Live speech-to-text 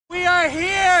are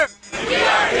here! We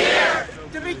are here!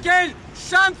 To begin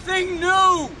something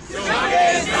new! To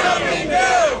begin something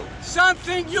new!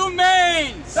 Something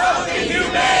humane! Something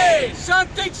humane!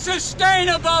 Something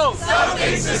sustainable!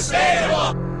 Something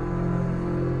sustainable!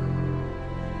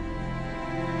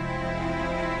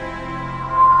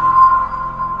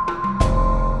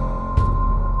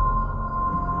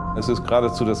 Es ist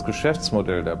geradezu das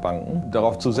Geschäftsmodell der Banken,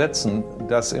 darauf zu setzen,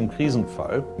 dass im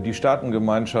Krisenfall die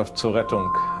Staatengemeinschaft zur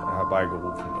Rettung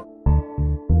herbeigerufen wird.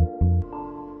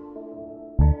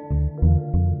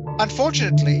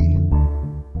 Unfortunately,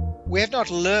 we have not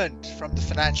learned from the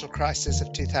financial crisis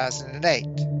of 2008.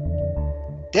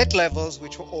 Debt levels,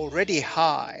 which were already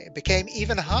high, became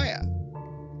even higher.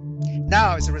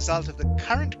 Now, as a result of the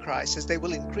current crisis, they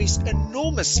will increase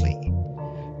enormously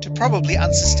to probably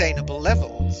unsustainable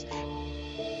levels.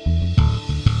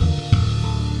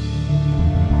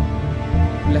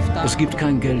 Es gibt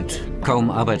kein Geld, kaum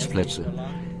Arbeitsplätze.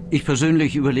 Ich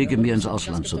persönlich überlege mir, ins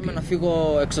Ausland zu gehen.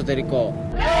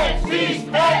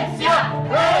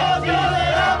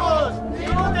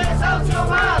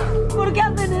 ¿Por qué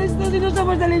hacen esto si no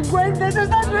somos delincuentes?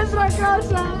 ¡Esta es nuestra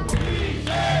casa! ¡Sí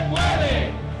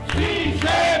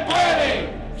se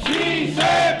puede! ¡Sí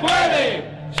se puede!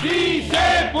 ¡Sí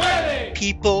se puede!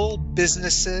 People,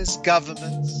 businesses,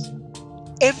 governments,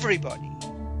 everybody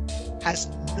has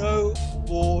no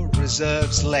more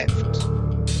reserves left.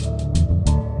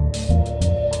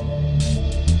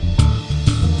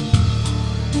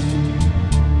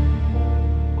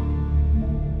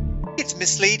 It's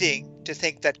misleading to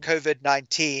think that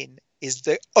COVID-19 is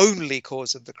the only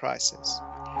cause of the crisis.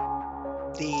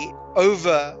 The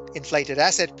overinflated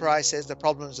asset prices, the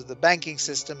problems of the banking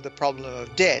system, the problem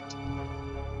of debt,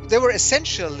 they were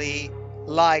essentially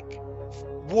like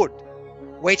wood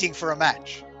waiting for a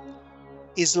match,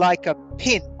 is like a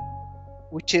pin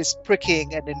which is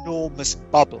pricking an enormous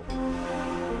bubble.